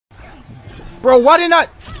Bro, why didn't I?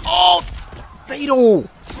 Oh, fatal.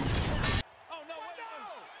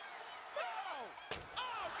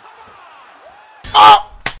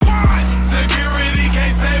 Oh! Security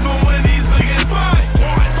can't save him when he's looking fight.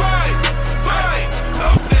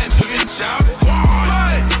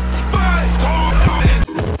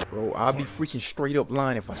 Bro, I'll be freaking straight up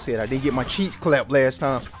lying if I said I didn't get my cheeks clapped last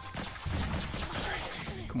time.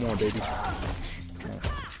 Come on, baby. Come on.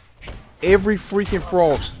 Every freaking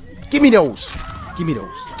Frost. Give me those. Give me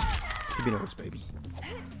those. Give me those, baby.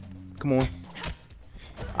 Come on.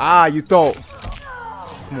 Ah, you thought.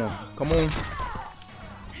 Come on. Come on.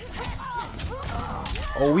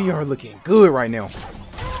 Oh, we are looking good right now.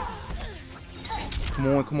 Come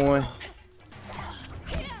on, come on.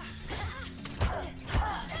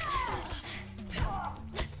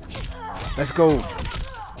 Let's go.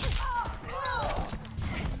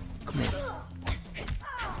 Come on.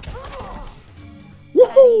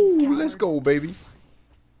 Woohoo! Let's go, baby.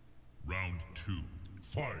 Round 2,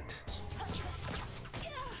 fight.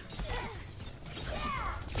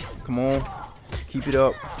 Come on. Keep it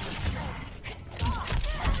up.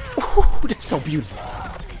 Ooh, that's so beautiful.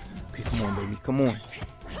 Okay, come on, baby. Come on.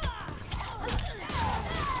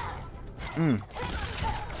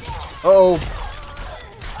 Uh-oh.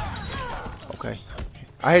 Okay.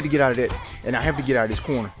 I had to get out of that. And I have to get out of this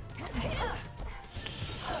corner.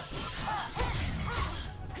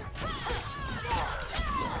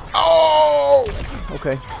 Oh!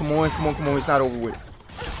 Okay. Come on, come on, come on. It's not over with.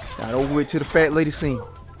 Not over with till the fat lady sing.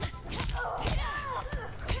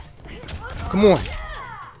 Come on.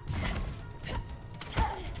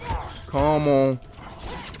 Come on.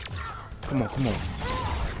 Come on, come on.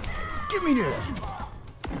 Give me that.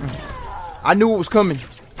 I knew it was coming.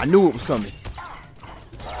 I knew it was coming.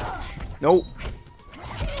 Nope.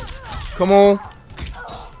 Come on.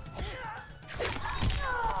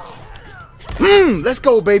 Let's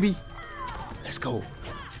go, baby. Let's go.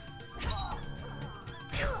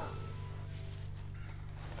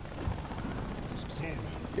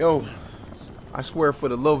 Yo, I swear for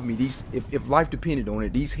the love of me, these if life depended on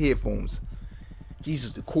it, these headphones,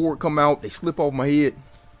 Jesus, the cord come out, they slip off my head.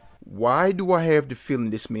 Why do I have the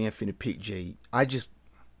feeling this man finna pick Jade?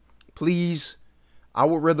 Please, I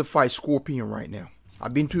would rather fight Scorpion right now.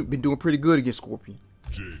 I've been doing pretty good against Scorpion.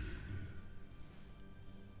 Jade.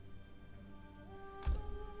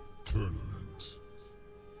 Tournament.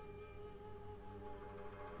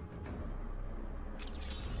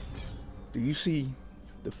 Do you see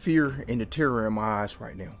the fear and the terror in my eyes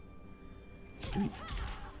right now?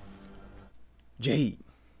 Jade.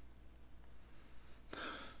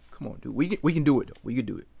 Come on, dude. We can do it, though. We can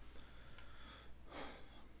do it.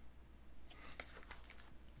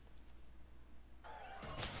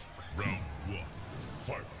 Round 1,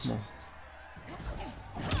 fight. Come on.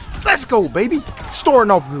 Let's go, baby.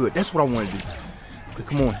 Starting off good. That's what I want to do. Okay,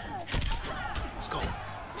 come on. Let's go.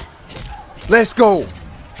 Let's go.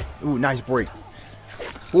 Ooh, nice break.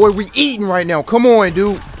 Boy, we eating right now. Come on,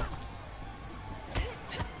 dude.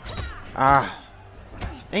 Ah.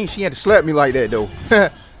 Ain't she had to slap me like that, though.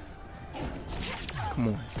 Come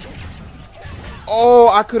on. Oh,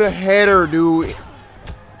 I could have had her, dude.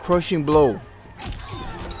 Crushing blow.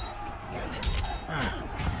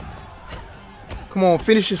 Come on,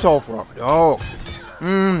 finish this off, Robert. Oh.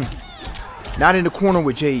 Not in the corner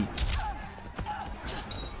with Jade.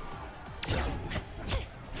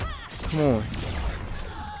 Come on.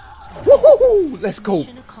 Woohoo! Let's go.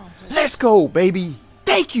 Let's go, baby.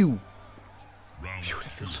 Thank you. Phew,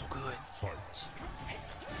 that feels so good.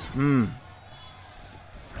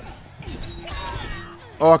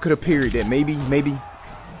 Oh, I could have parried that. Maybe.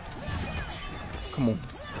 Come on.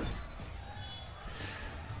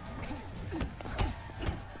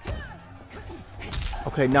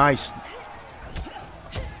 Okay, nice.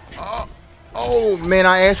 Oh, man,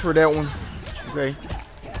 I asked for that one. Okay.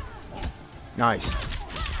 Nice.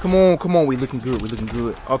 Come on. We looking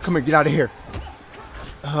good. Oh, come here. Get out of here.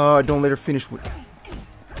 Don't let her finish with it.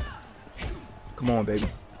 Come on, baby.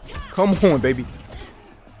 Come on, baby.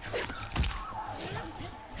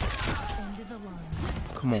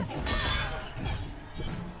 Come on.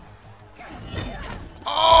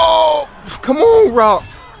 Oh, come on, Rock.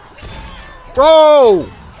 Bro.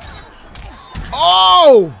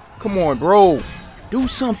 Oh, come on, bro. Do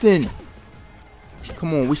something.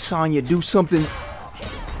 Come on, we Sonya. Do something.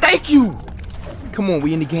 Thank you. Come on,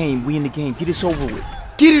 we in the game. Get this over with.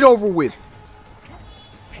 Get it over with.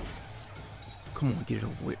 Come on, get it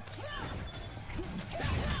over with.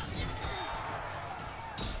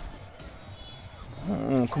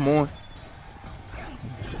 Come on.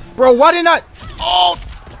 Bro, why didn't I? Oh,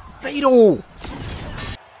 fatal.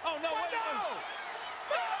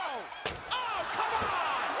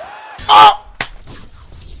 Oh!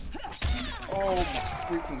 Oh my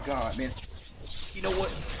freaking god, man. You know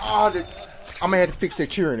what? I'm gonna have to fix that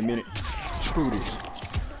chair in a minute. Screw this.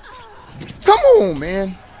 Come on,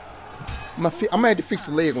 man. I'm gonna have to fix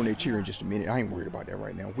the leg on that chair in just a minute. I ain't worried about that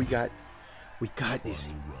right now. We got this.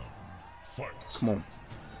 Come on.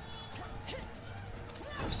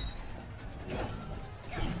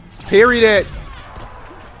 Parry that.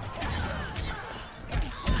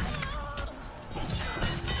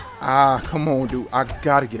 Ah, come on, dude. I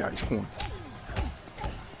gotta get out of this corner.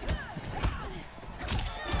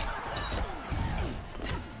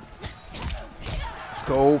 Let's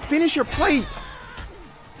go. Finish your plate.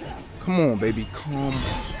 Come on, baby. Come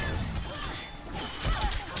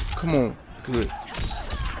on. Good.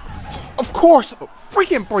 Of course. A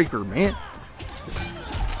freaking breaker, man.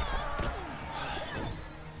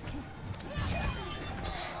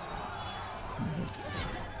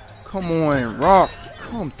 Come on, Rock.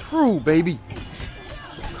 Come through, baby.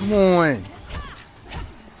 Come on.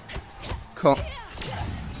 Come.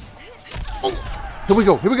 Oh, here we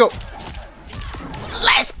go. Here we go.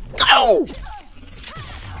 Let's go.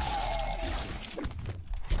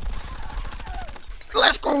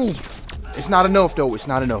 Let's go. It's not enough, though. It's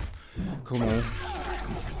not enough. Come on.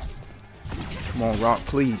 Come on, Rock,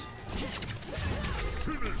 please.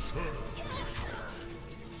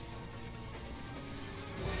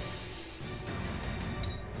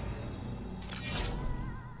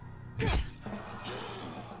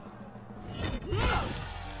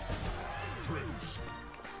 Frost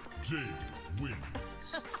Jade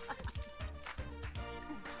wins.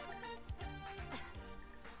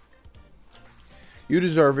 You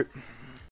deserve it.